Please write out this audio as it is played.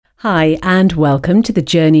Hi, and welcome to the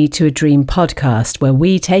Journey to a Dream podcast, where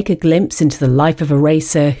we take a glimpse into the life of a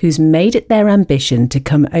racer who's made it their ambition to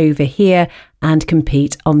come over here and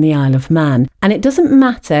compete on the Isle of Man. And it doesn't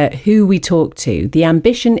matter who we talk to, the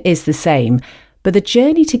ambition is the same, but the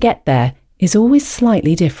journey to get there is always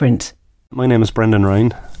slightly different. My name is Brendan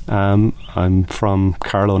Ryan. I'm from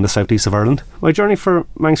Carlow in the southeast of Ireland. My journey for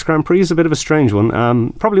Manx Grand Prix is a bit of a strange one.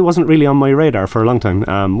 Probably wasn't really on my radar for a long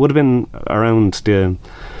time. Would have been around the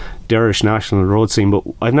Irish national road scene, but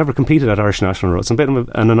I've never competed at Irish national roads. I'm a bit of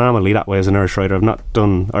an anomaly that way as an Irish rider. I've not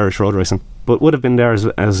done Irish road racing, but would have been there as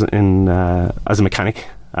a mechanic.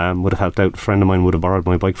 Would have helped out. A friend of mine would have borrowed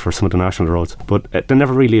my bike for some of the national roads, but they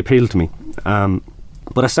never really appealed to me.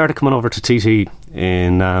 But I started coming over to TT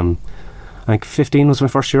in I think 15 was my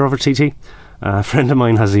first year over TT. A friend of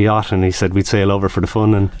mine has a yacht and he said we'd sail over for the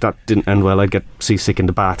fun, and that didn't end well. I'd get seasick in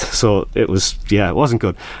the bath, so it wasn't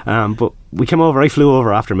good. But we came over, I flew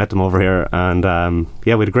over after, met them over here, and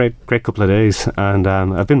we had a great couple of days, and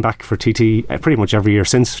I've been back for TT pretty much every year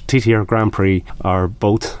since, TT or Grand Prix, or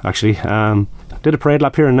both actually. Did a parade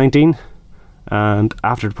lap here in 19, and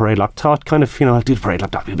after the parade lap thought kind of, I'll do the parade lap,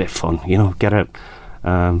 that'd be a bit of fun, get out,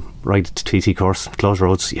 ride the TT course, close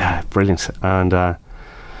roads, yeah, brilliant. And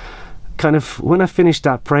kind of when I finished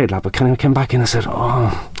that parade lap, I kind of came back and I said,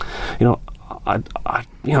 I'd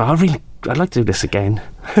like to do this again.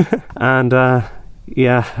 And I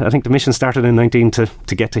think the mission started in 19 to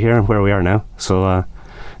get to here and where we are now. So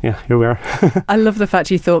here we are. I love the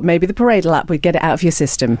fact you thought maybe the parade lap would get it out of your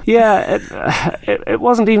system. Yeah, it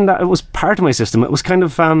wasn't even that. It was part of my system. It was kind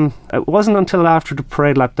of it wasn't until after the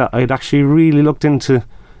parade lap that I'd actually really looked into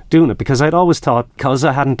doing it, because I'd always thought, because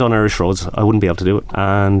I hadn't done Irish roads, I wouldn't be able to do it.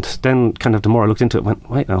 And then kind of the more I looked into it, I went,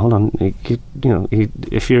 wait now, hold on,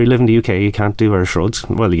 if you live in the UK you can't do Irish roads.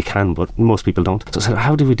 Well, you can, but most people don't. So I said,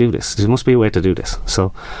 how do we do this? There must be a way to do this.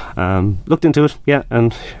 So looked into it,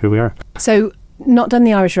 and here we are. So not done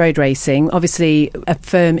the Irish road racing, obviously a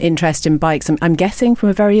firm interest in bikes, I'm guessing from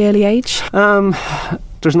a very early age?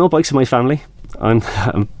 There's no bikes in my family. I'm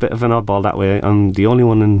a bit of an oddball that way. I'm the only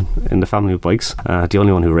one in the family with bikes, the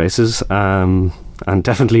only one who races, and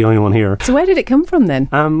definitely the only one here. So where did it come from then?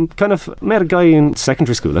 Kind of met a guy in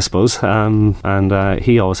secondary school, I suppose, and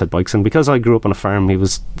he always had bikes, and because I grew up on a farm,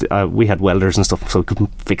 we had welders and stuff, so we could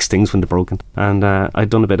fix things when they're broken, and I'd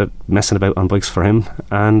done a bit of messing about on bikes for him,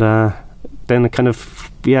 and then it kind of,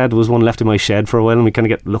 there was one left in my shed for a while, and we kind of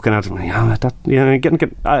get looking at it,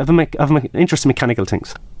 I have an interest in mechanical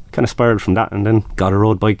things. Kind of spiraled from that, and then got a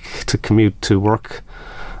road bike to commute to work,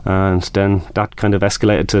 and then that kind of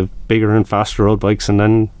escalated to bigger and faster road bikes, and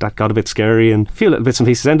then that got a bit scary, and a few little bits and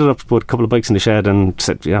pieces. Ended up with a couple of bikes in the shed and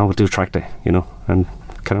said, we'll do track day, and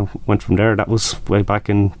kind of went from there. That was way back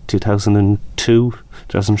in 2002,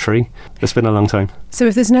 2003. It's been a long time. So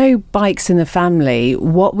if there's no bikes in the family,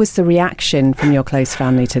 what was the reaction from your close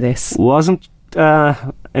family to this? Wasn't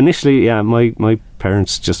initially, my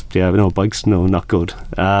parents just, no bikes, no, not good.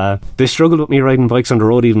 They struggled with me riding bikes on the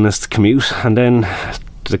road even as to commute, and then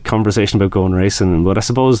the conversation about going racing. But I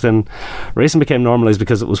suppose then racing became normalised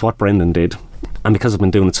because it was what Brendan did, and because I've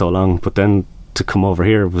been doing it so long. But then to come over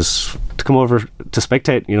here was to come over to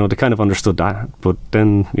spectate, they kind of understood that. But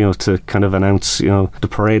then, to kind of announce, the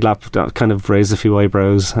parade lap, that kind of raised a few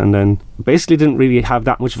eyebrows, and then basically didn't really have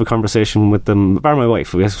that much of a conversation with them, bar my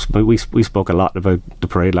wife. We spoke a lot about the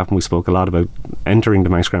parade lap, and we spoke a lot about entering the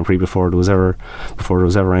Manx Grand Prix before there was ever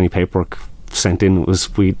any paperwork sent in. It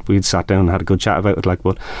was we'd sat down and had a good chat about it,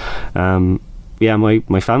 but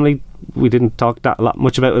my family, we didn't talk that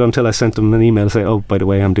much about it until I sent them an email to say, by the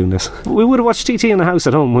way, I'm doing this. We would have watched TT in the house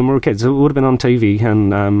at home when we were kids. It would have been on TV,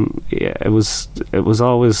 and it was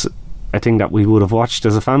always a thing that we would have watched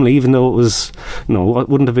as a family, even though it was, it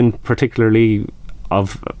wouldn't have been particularly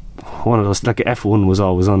of one of those, like F1 was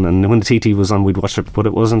always on, and when the TT was on we'd watch it, but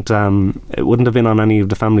it wasn't, it wouldn't have been on any of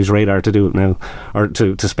the family's radar to do it now, or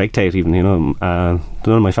to spectate even, none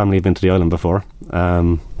of my family have been to the island before.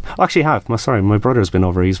 Actually my brother's been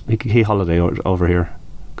over, he holidayed over here,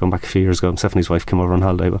 going back a few years ago. Stephanie's wife came over on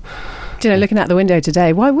holiday. But looking out the window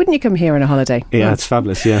today, why wouldn't you come here on a holiday? Yeah, it's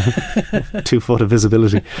fabulous, 2 foot of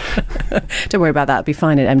visibility. Don't worry about that, it'll be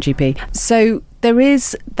fine at MGP. So there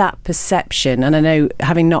is that perception, and I know,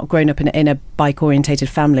 having not grown up in a bike orientated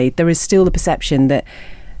family, there is still the perception that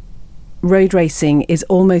road racing is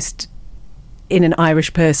almost in an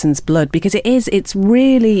Irish person's blood, because it's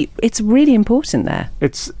really important there.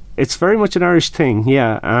 It's very much an Irish thing,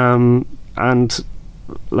 and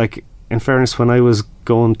like, in fairness, when I was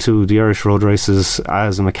going to the Irish road races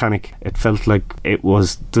as a mechanic, it felt like it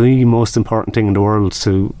was the most important thing in the world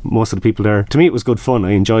to most of the people there. To me, it was good fun.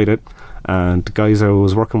 I enjoyed it. and the guys I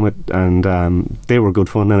was working with, and they were good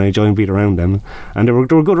fun, and I enjoyed being around them, and they were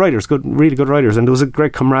good riders, really good riders, and there was a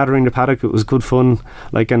great camaraderie in the paddock. It was good fun,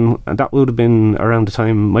 and that would have been around the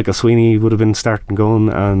time Michael Sweeney would have been starting going,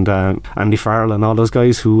 and Andy Farrell and all those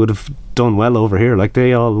guys who would have done well over here.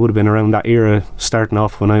 They all would have been around that era, starting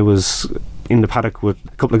off when I was in the paddock with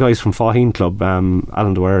a couple of guys from Faugheen Club,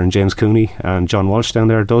 Alan Dwyer and James Cooney and John Walsh down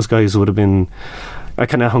there. Those guys would have been, I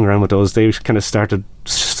kind of hung around with those. They kind of started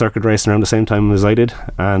circuit racing around the same time as I did,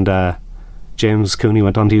 and James Cooney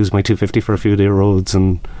went on to use my 250 for a few day roads,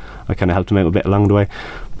 and I kind of helped him out a bit along the way.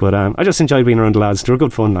 But I just enjoyed being around the lads. They were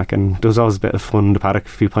good fun, and there was always a bit of fun in the paddock, a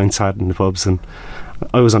few pints had in the pubs, and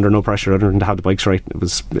I was under no pressure other than to have the bikes right.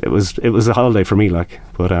 It was a holiday for me,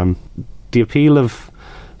 but the appeal of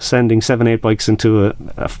sending 7-8 bikes into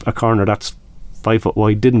a corner that's 5 foot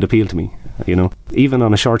wide didn't appeal to me. Even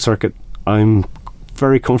on a short circuit, I'm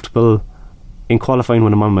very comfortable in qualifying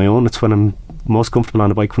when I'm on my own. It's when I'm most comfortable on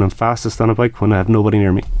a bike, when I'm fastest on a bike, when I have nobody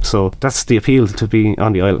near me. So that's the appeal to be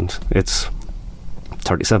on the island. It's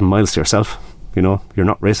 37 miles to yourself. You're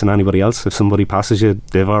not racing anybody else. If somebody passes you,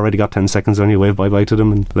 they've already got 10 seconds on you. Wave bye-bye to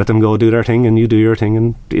them and let them go do their thing, and you do your thing.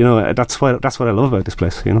 And that's what I love about this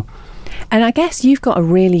place. And I guess you've got a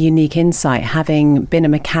really unique insight, having been a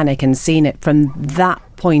mechanic and seen it from that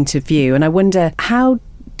point of view. And I wonder, how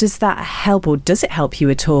does that help, or does it help you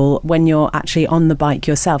at all when you're actually on the bike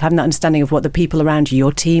yourself, having that understanding of what the people around you,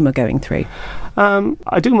 your team, are going through?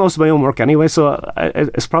 I do most of my own work anyway, so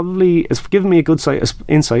it's given me a good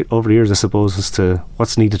insight over the years, I suppose, as to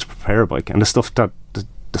what's needed to prepare a bike, and the stuff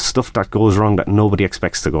that goes wrong that nobody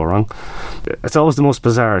expects to go wrong. It's always the most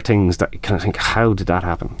bizarre things that you kind of think, how did that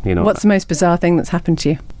happen? What's the most bizarre thing that's happened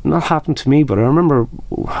to you? Not happened to me, but I remember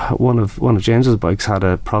one of James's bikes had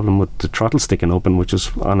a problem with the throttle sticking open, which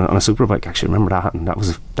was on a superbike. Actually, I remember that, and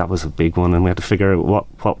that was a big one, and we had to figure out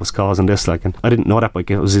what was causing this. And I didn't know that bike;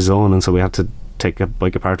 it was his own, and so we had to take a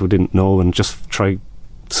bike apart we didn't know and just try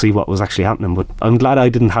see what was actually happening. But I'm glad I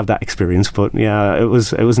didn't have that experience. But yeah, it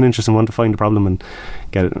was an interesting one to find the problem and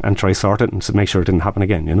get it and try sort it and to make sure it didn't happen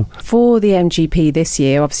again. For the MGP this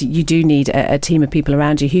year, obviously you do need a team of people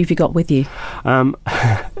around you. Who have you got with you?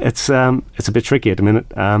 It's a bit tricky at the minute.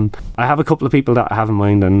 I have a couple of people that I have in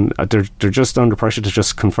mind, and they're just under pressure to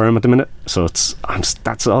just confirm at the minute. So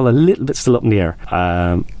that's all a little bit still up in the air.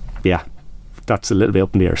 Yeah, that's a little bit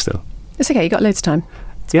up in the air still. It's okay, you got loads of time.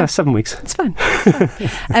 Yeah, 7 weeks. It's fine.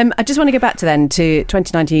 I just want to go back to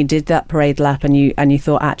 2019. You did that parade lap, and you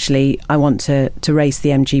thought, actually, I want to race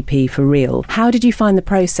the MGP for real. How did you find the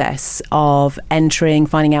process of entering,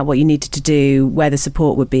 finding out what you needed to do, where the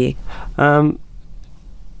support would be? In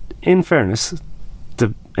fairness,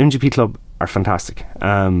 the MGP club are fantastic.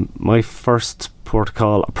 My first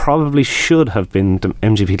protocol probably should have been the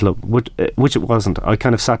MGP club, which it wasn't. I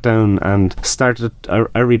kind of sat down and started.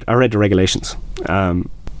 I read the regulations.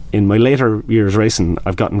 In my later years racing,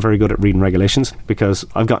 I've gotten very good at reading regulations because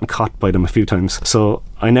I've gotten caught by them a few times. So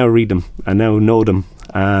I now read them. I now know them.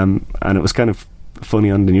 And it was kind of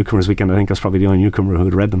funny on the newcomers weekend. I think I was probably the only newcomer who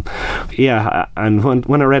had read them. Yeah, and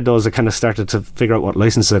when I read those, I kind of started to figure out what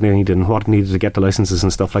licenses I needed and what I needed to get the licenses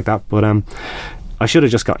and stuff like that. But I should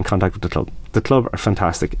have just got in contact with the club. The club are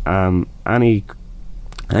fantastic. Any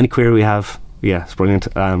query we have, yeah, it's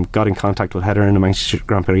brilliant. Got in contact with Heather in the Manchester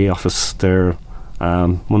Grand Prix office there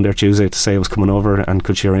Monday or Tuesday to say I was coming over and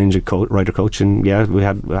could she arrange a rider coach, and yeah, we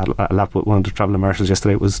had a lap with one of the travelling marshals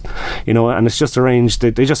yesterday. It was, and it's just arranged.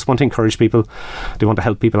 They just want to encourage people. They want to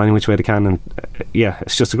help people any which way they can, and yeah,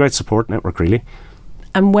 it's just a great support network, really.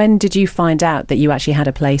 And when did you find out that you actually had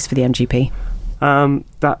a place for the MGP?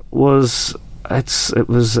 It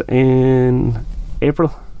was in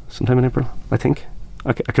April, sometime in April, I think.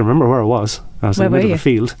 I can remember where I was. I was in the middle of the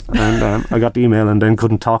field, and I got the email and then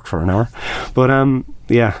couldn't talk for an hour. But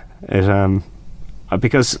yeah, it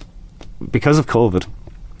because of COVID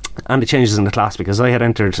and the changes in the class, because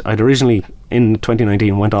I'd originally in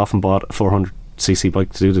 2019 went off and bought a 400cc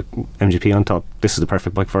bike to do the MGP on top. This is the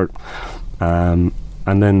perfect bike for it.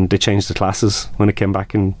 And then they changed the classes when it came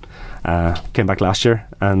back last year,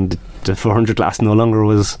 and the 400 class no longer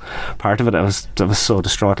was part of it. I was so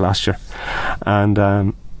distraught last year, and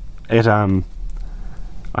I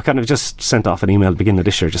kind of just sent off an email at the beginning of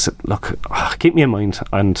this year, just said, look, keep me in mind,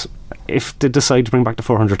 and if they decide to bring back the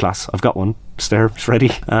 400 class, I've got one, it's there, it's ready,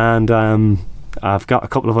 and I've got a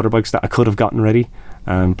couple of other bikes that I could have gotten ready,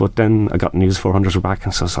 but then I got news 400s were back,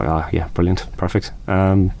 and so I was like, yeah, brilliant, perfect.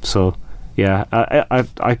 So yeah,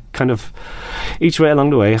 I kind of, each way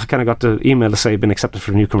along the way, I kind of got the email to say I've been accepted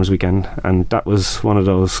for the newcomers weekend, and that was one of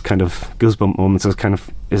those kind of goosebump moments. Of kind of,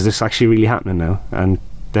 is this actually really happening now? And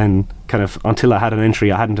then kind of until I had an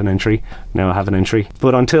entry, I hadn't an entry. Now I have an entry.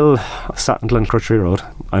 But until I sat in Glencrutchery Road,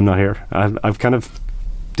 I'm not here. I've kind of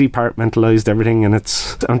departmentalised everything, and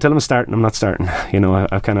it's until I'm starting, I'm not starting. You know,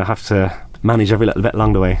 I kind of have to manage every little bit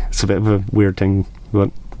along the way. It's a bit of a weird thing,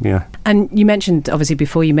 but yeah. And you mentioned, obviously,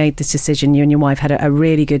 before you made this decision, you and your wife had a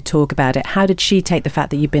really good talk about it. How did she take the fact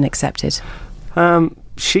that you've been accepted?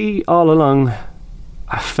 She, all along,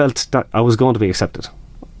 I felt that I was going to be accepted.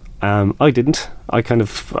 I didn't.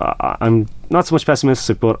 I'm not so much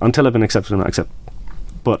pessimistic, but until I've been accepted, I'm not accepted.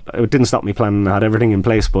 But it didn't stop me planning. I had everything in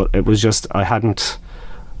place, but it was just I hadn't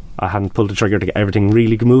pulled the trigger to get everything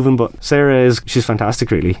really moving. But Sarah she's fantastic,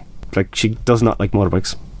 really. Like, she does not like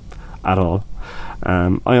motorbikes at all.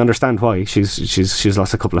 I understand why. She's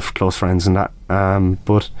lost a couple of close friends and that.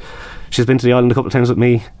 But she's been to the island a couple of times with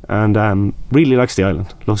me, and really likes the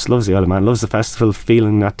island. Loves the island, man. Loves the festival,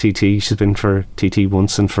 feeling at TT. She's been for TT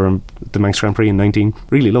once and for the Manx Grand Prix in 19.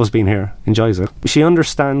 Really loves being here. Enjoys it. She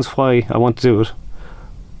understands why I want to do it,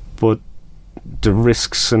 but the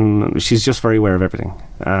risks, and she's just very aware of everything.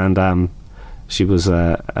 And she was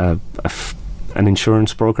an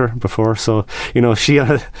insurance broker before, so you know, she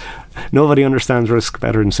nobody understands risk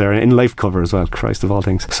better than Sarah, in life cover as well, Christ of all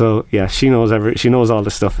things. So yeah, she knows all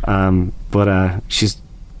this stuff, but she's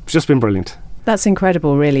just been brilliant. That's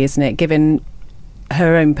incredible, really, isn't it, given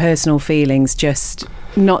her own personal feelings just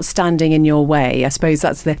not standing in your way. I suppose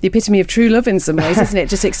that's the epitome of true love in some ways, isn't it?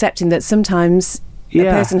 Just accepting that sometimes a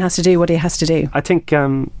person has to do what he has to do. I think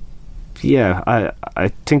I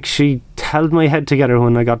think she held my head together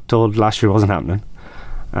when I got told last year wasn't happening.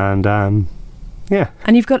 And yeah.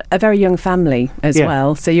 And you've got a very young family as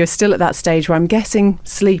well, so you're still at that stage where I'm guessing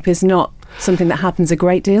sleep is not something that happens a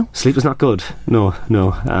great deal. Sleep is not good. No.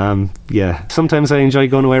 Sometimes I enjoy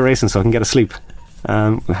going away racing so I can get a sleep.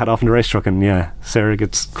 Head off in the race truck, and Sarah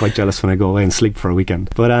gets quite jealous when I go away and sleep for a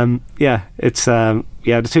weekend. But it's the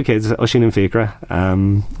two kids, Oisín and Fiachra.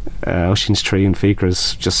 Oisín's 3 and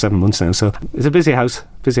Fiachra's just 7 months now, so it's a busy house.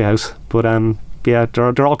 But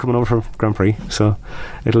they're all coming over for Grand Prix, so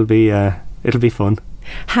it'll be fun.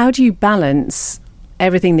 How do you balance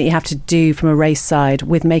everything that you have to do from a race side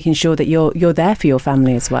with making sure that you're there for your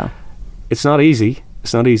family as well? It's not easy.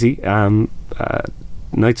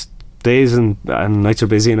 Days and nights are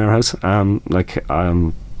busy in our house. I'm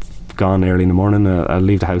gone early in the morning. I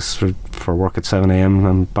leave the house for work at 7 a.m.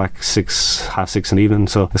 I'm back half 6 in the evening,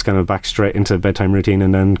 so it's kind of back straight into bedtime routine,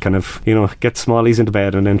 and then kind of, you know, get smallies into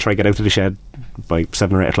bed and then try get out to the shed by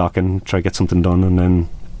 7 or 8 o'clock and try get something done, and then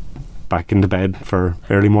back into bed for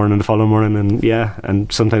early morning the following morning,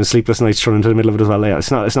 and sometimes sleepless nights thrown into the middle of it as well. Yeah,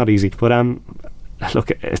 it's not easy, but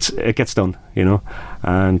look, it gets done, you know,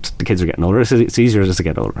 and the kids are getting older. It's easier as they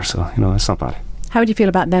get older, so you know, it's not bad. How do you feel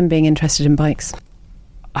about them being interested in bikes?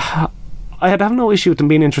 I have no issue with them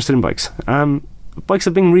being interested in bikes. Bikes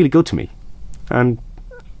have been really good to me, and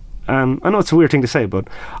I know it's a weird thing to say, but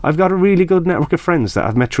I've got a really good network of friends that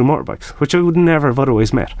I've met through motorbikes, which I would never have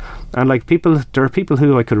otherwise met. And there are people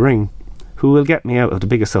who I could ring who will get me out of the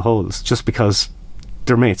biggest of holes just because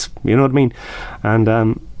they're mates, you know what I mean? And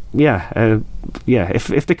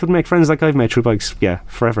if they could make friends like I've made through bikes,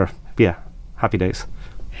 forever, happy days.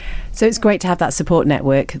 So it's great to have that support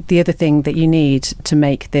network. The other thing that you need to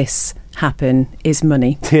make this happen is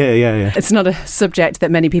money. Yeah. It's not a subject that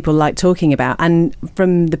many people like talking about, and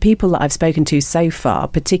from the people that I've spoken to so far,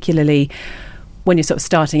 particularly when you're sort of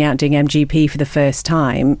starting out doing MGP for the first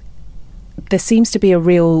time, there seems to be a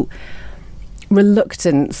real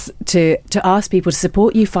reluctance to ask people to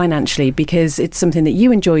support you financially, because it's something that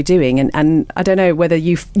you enjoy doing, and I don't know whether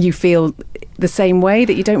you feel the same way,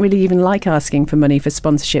 that you don't really even like asking for money for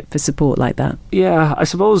sponsorship, for support like that. Yeah, I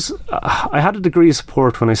suppose I had a degree of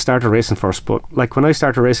support when I started racing first, but like when I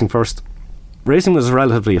started racing first, racing was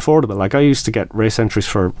relatively affordable. Like, I used to get race entries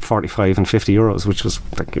for 45 and 50 euros, which was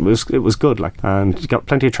like, it was good, like, and you got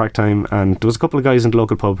plenty of track time, and there was a couple of guys in the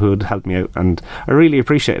local pub who had helped me out, and I really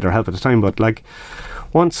appreciated their help at the time. But like,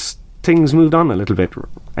 once things moved on a little bit,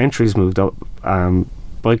 entries moved up,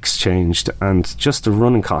 bikes changed, and just the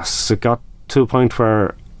running costs, it got to a point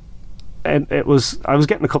where I was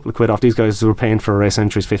getting a couple of quid off these guys who were paying for race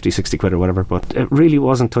entries, 50, 60 quid or whatever, but it really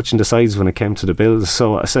wasn't touching the sides when it came to the bills.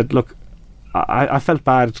 So I said, look, I felt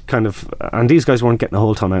bad, kind of, and these guys weren't getting a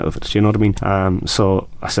whole ton out of it, do you know what I mean? So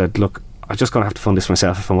I said, look, I'm just going to have to fund this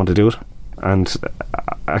myself if I want to do it. And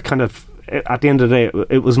I kind of, at the end of the day,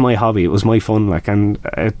 it was my hobby, it was my fun, like, and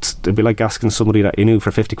it'd be like asking somebody that you knew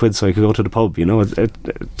for 50 quid so I could go to the pub, you know,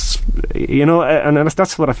 it's you know, and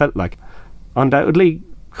that's what I felt like. Undoubtedly,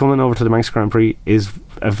 coming over to the Manx Grand Prix is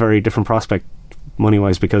a very different prospect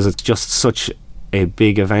money-wise, because it's just such a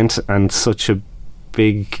big event and such a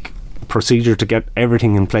big procedure to get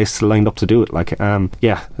everything in place lined up to do it. Like,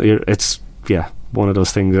 it's one of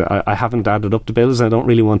those things. I haven't added up the bills. I don't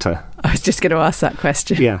really want to. I was just going to ask that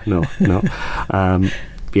question. Yeah, no.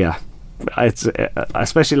 It's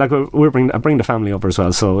especially like I bring the family over as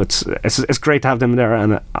well, so it's great to have them there,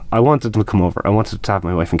 and I wanted them to come over. I wanted to have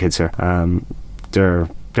my wife and kids here.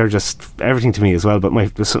 They're just everything to me as well. But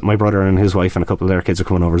my brother and his wife and a couple of their kids are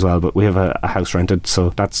coming over as well. But we have a house rented, so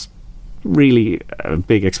that's really a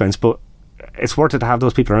big expense. But it's worth it to have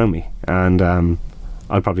those people around me, and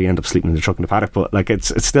I'll probably end up sleeping in the truck in the paddock, but like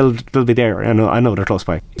it's still they'll be there. I know they're close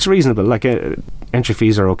by. It's reasonable. Like entry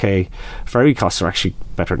fees are okay. Ferry costs are actually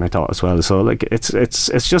better than I thought as well. So like it's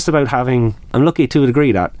just about having. I'm lucky to a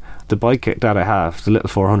degree that the bike that I have, the little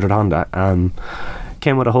 400 Honda,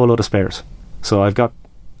 came with a whole load of spares. So I've got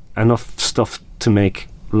enough stuff to make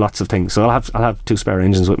lots of things. So I'll have 2 spare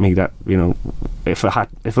engines with me that, you know, if I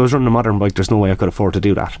was running a modern bike, there's no way I could afford to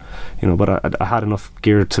do that, you know, but I had enough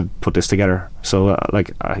gear to put this together. So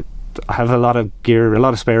I have a lot of gear, a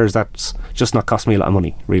lot of spares that's just not cost me a lot of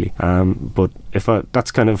money, really. But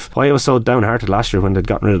that's kind of why I was so downhearted last year when they'd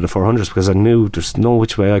gotten rid of the 400s, because I knew there's no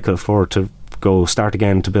which way I could afford to go start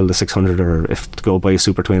again to build a 600, or if to go buy a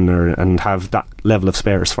Super Twin and have that level of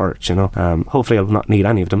spares for it, you know. Hopefully I'll not need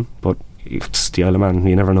any of them, but it's the Isle of Man,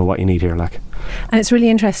 you never know what you need here, like. And it's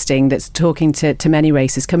really interesting that's talking to many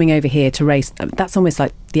racers coming over here to race. That's almost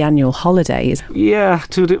like the annual holiday. Yeah,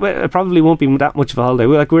 it probably won't be that much of a holiday.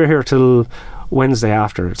 We're here till Wednesday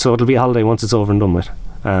after, so it'll be a holiday once it's over and done with.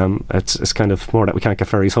 It's kind of more that we can't get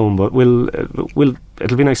ferries home, but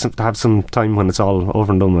it'll be nice to have some time when it's all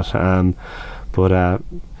over and done with.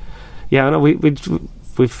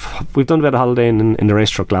 We've done a bit of holidaying in the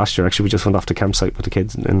race truck last year. Actually, we just went off to campsite with the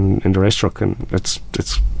kids in the race truck, and it's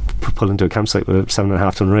pull into a campsite with a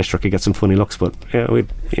 7.5 ton race truck. You get some funny looks, but we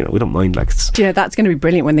don't mind. Like, do you know, that's going to be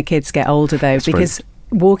brilliant when the kids get older, though, because brilliant.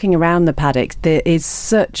 Walking around the paddock, there is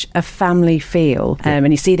such a family feel,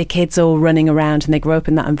 and you see the kids all running around and they grow up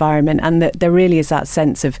in that environment, and there really is that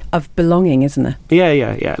sense of belonging, isn't there?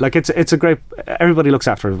 Yeah. Like it's a great. Everybody looks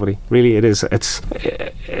after everybody. Really, it is.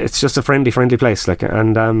 It's just a friendly place. Like,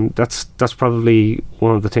 and that's probably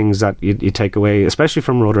one of the things that you take away, especially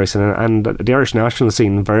from road racing and the Irish national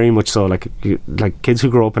scene. Very much so. Like kids who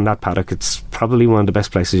grow up in that paddock, it's probably one of the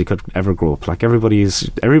best places you could ever grow up. Like everybody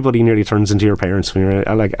nearly turns into your parents when you're.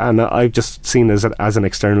 And I've just seen as an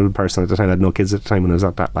external person at the time. I had no kids at the time when I was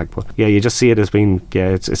at that. Like, but yeah, you just see it as being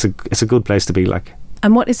it's a good place to be. Like.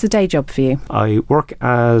 And what is the day job for you? I work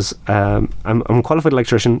as I'm a qualified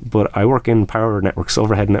electrician, but I work in power networks,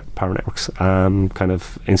 overhead power networks, kind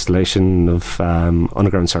of installation of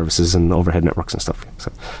underground services and overhead networks and stuff.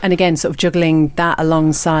 So. And again, sort of juggling that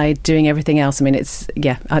alongside doing everything else. I mean,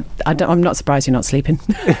 I'm not surprised you're not sleeping.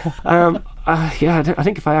 I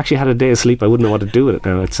think if I actually had a day of sleep, I wouldn't know what to do with it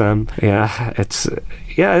now. It's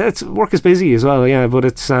work is busy as well. Yeah, but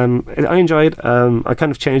it's I enjoy it. I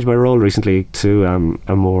kind of changed my role recently to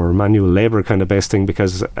a more manual labour kind of based thing,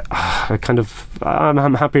 because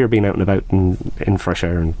I'm happier being out and about and in fresh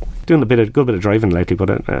air and doing a good bit of driving lately. But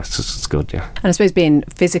it's good, yeah. And I suppose being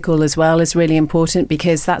physical as well is really important,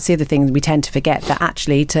 because that's the other thing we tend to forget, that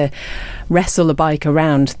actually to wrestle a bike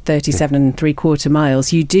around 37 3/4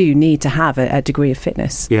 miles, you do need to have a degree of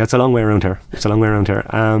fitness. Yeah, it's a long way around here.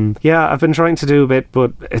 I've been trying to do a bit,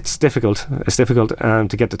 but it's difficult.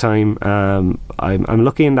 To get the time. I'm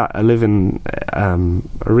lucky in that I live in a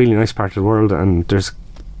really nice part of the world, and there's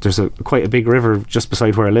quite a big river just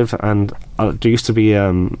beside where I live, and there used to be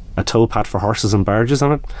a tow path for horses and barges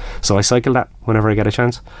on it, so I cycle that whenever I get a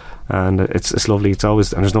chance, and it's lovely. It's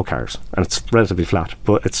always, and there's no cars, and it's relatively flat,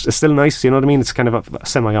 but it's still nice, you know what I mean? It's kind of a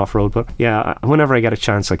semi off-road, but yeah, whenever I get a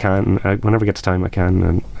chance I can, whenever I get the time I can,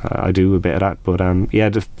 and I do a bit of that. But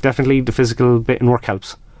definitely the physical bit in work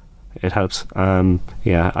helps. It helps. I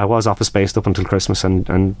was office based up until Christmas,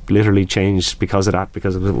 and literally changed because of that,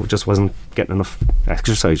 because it just wasn't getting enough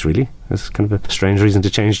exercise, really. It's kind of a strange reason to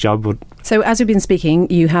change job. But so as we've been speaking,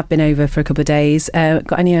 you have been over for a couple of days.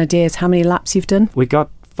 Got any ideas how many laps you've done? We got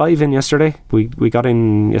 5 in yesterday. We got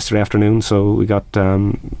in yesterday afternoon, so we got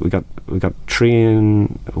 3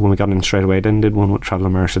 in when we got in straight away. Then did one with Travel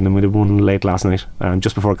Marsh, and then we did one late last night,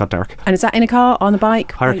 just before it got dark. And is that in a car, on the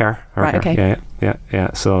bike? Hire car. Okay.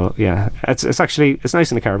 Yeah. So yeah, it's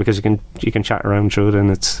nice in the car because you can chat around through it, and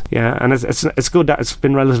it's good that it's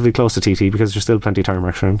been relatively close to TT, because there's still plenty of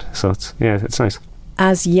tarmacs around. So it's nice.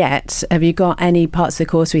 As yet, have you got any parts of the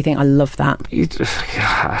course where you think, I love that?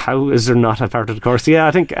 How is there not a part of the course? Yeah,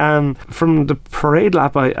 I think from the parade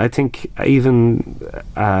lap, I think even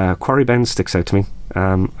Quarry Bend sticks out to me.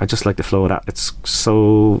 I just like the flow of that. It's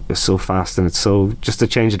so fast, and it's so just a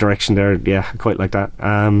change of direction there. Yeah, I quite like that.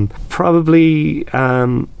 Probably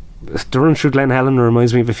the run through Glen Helen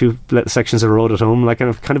reminds me of a few little sections of the road at home. Like,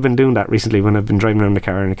 I've kind of been doing that recently when I've been driving around the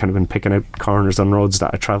car, and I've kind of been picking out corners on roads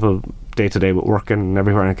that I travel day to day with work and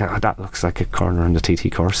everywhere, and I go, that looks like a corner on the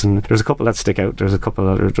TT course. And there's a couple that stick out. There's a couple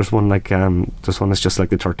other, there's one like there's one that's just like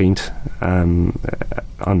the 13th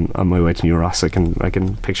on my way to New Ross. I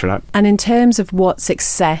can picture that. And in terms of what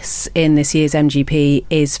success in this year's MGP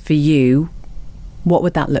is for you, what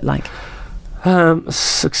would that look like?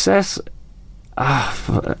 Success,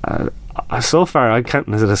 so far I count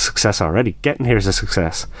it as a success already. Getting here is a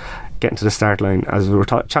success. Getting to the start line, as we were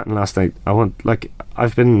chatting last night,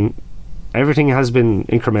 everything has been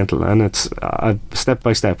incremental, and it's step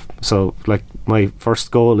by step. So like, my first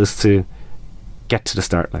goal is to get to the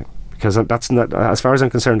start line, because that's not, as far as I'm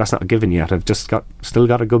concerned, that's not a given yet. I've still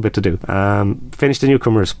got a good bit to do. Finish the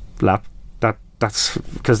newcomers lap. That's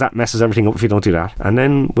because that messes everything up if you don't do that, and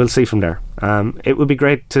then we'll see from there. It would be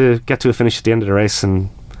great to get to a finish at the end of the race and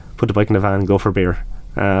put the bike in the van and go for a beer.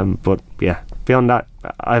 But yeah, beyond that,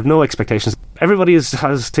 I have no expectations. Everybody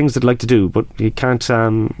has things they'd like to do, but you can't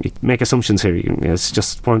make assumptions here. It's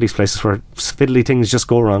just one of these places where fiddly things just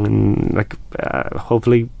go wrong, and like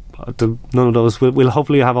hopefully none of those. We'll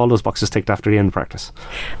hopefully have all those boxes ticked after the end of practice.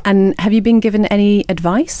 And have you been given any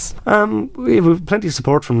advice? We have plenty of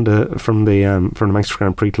support from the Manchester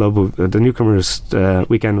Grand Prix Club. The newcomers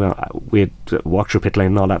weekend, we had walked through pit lane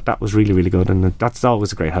and all that. That was really, really good, and that's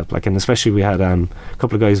always a great help. Like, and especially we had a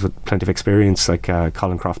couple of guys with plenty of experience. Like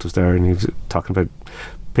Colin Croft was there, and he was talking about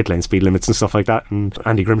pit lane speed limits and stuff like that, and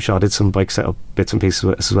Andy Grimshaw did some bike setup bits and pieces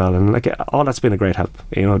with us as well, and like, all that's been a great help.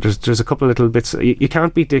 There's a couple of little bits. You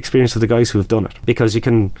can't beat the experience of the guys who have done it, because you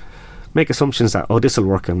can make assumptions that, this will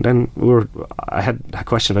work, and then I had a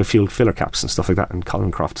question about fuel filler caps and stuff like that, and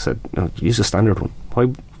Colin Croft said, use a standard one.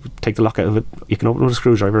 Why take the lock out of it? You can open it with a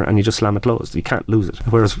screwdriver and you just slam it closed. You can't lose it.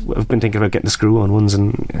 Whereas I've been thinking about getting the screw-on ones,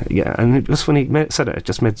 and just when he said it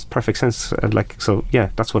just made perfect sense. So yeah,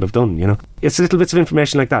 that's what I've done. It's little bits of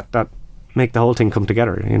information like that make the whole thing come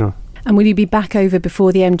together. And will you be back over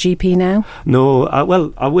before the MGP now? No,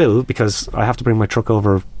 well, I will, because I have to bring my truck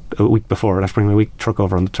over a week before. I have to bring my truck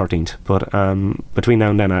over on the 13th. But between now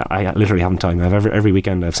and then, I literally haven't time. I have every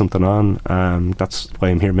weekend I have something on. That's why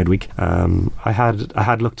I'm here midweek. I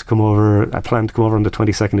had looked to come over. I planned to come over on the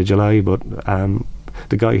 22nd of July, but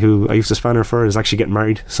the guy who I used to spanner for is actually getting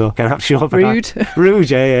married, so I kind of have to show up. Rude. Rude,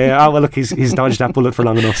 yeah. Well, look, he's dodged that bullet for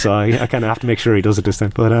long enough, so I kind of have to make sure he does it this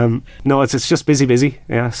time. But no, it's just busy.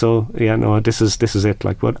 Yeah. So yeah, no, this is it.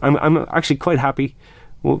 Like, but I'm actually quite happy.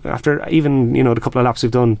 Well, after even the couple of laps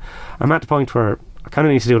we've done, I'm at the point where I kind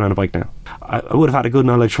of need to do it on a bike now. I would have had a good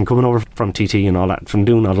knowledge from coming over from TT and all that, from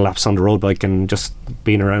doing all the laps on the road bike and just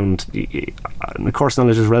being around. The course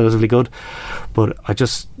knowledge is relatively good, but I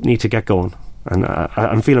just need to get going, and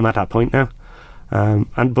I'm feeling at that point now,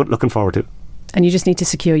 but looking forward to it. And you just need to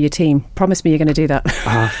secure your team. Promise me you're going to do that.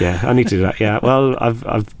 Yeah, I need to do that. Yeah, well, I've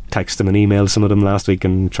texted them and emailed some of them last week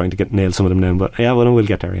and trying to nail some of them down. But yeah, well, we'll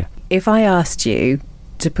get there. Yeah. If I asked you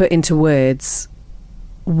to put into words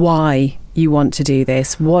why you want to do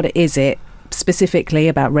this, what is it specifically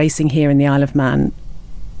about racing here in the Isle of Man?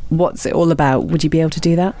 What's it all about? Would you be able to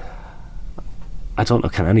do that? I don't know,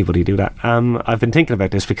 can anybody do that? I've been thinking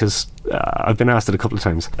about this because I've been asked it a couple of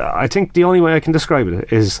times. I think the only way I can describe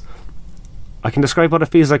it is I can describe what it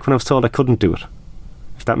feels like when I was told I couldn't do it,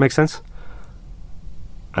 if that makes sense.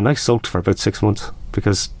 And I sulked for about 6 months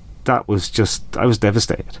because I was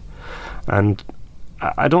devastated. And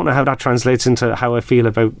I don't know how that translates into how I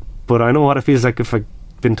feel but I know what it feels like if I've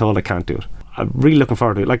been told I can't do it. I'm really looking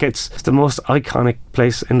forward to it. Like, it's the most iconic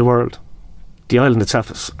place in the world. The island itself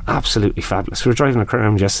is absolutely fabulous. We were driving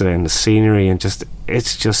around yesterday, and the scenery, and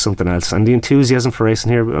it's just something else. And the enthusiasm for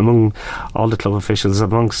racing here among all the club officials,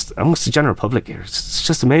 amongst the general public here, it's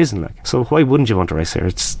just amazing. Like, so why wouldn't you want to race here?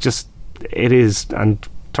 It is. And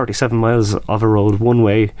 37 miles of a road one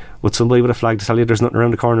way with somebody with a flag to tell you there's nothing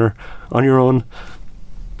around the corner on your own.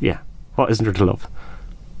 Yeah, what isn't there to love?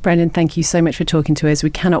 Brendan, thank you so much for talking to us. We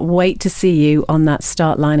cannot wait to see you on that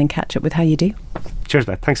start line and catch up with how you do. Cheers,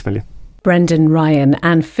 Beth. Thanks a million. Brendan Ryan,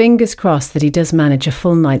 and fingers crossed that he does manage a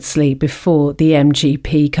full night's sleep before the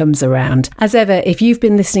MGP comes around. As ever, if you've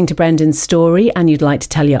been listening to Brendan's story and you'd like to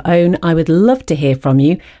tell your own, I would love to hear from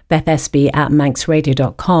you.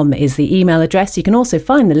 BethSB@manxradio.com is the email address. You can also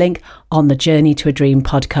find the link on the Journey to a Dream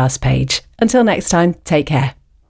podcast page. Until next time, take care.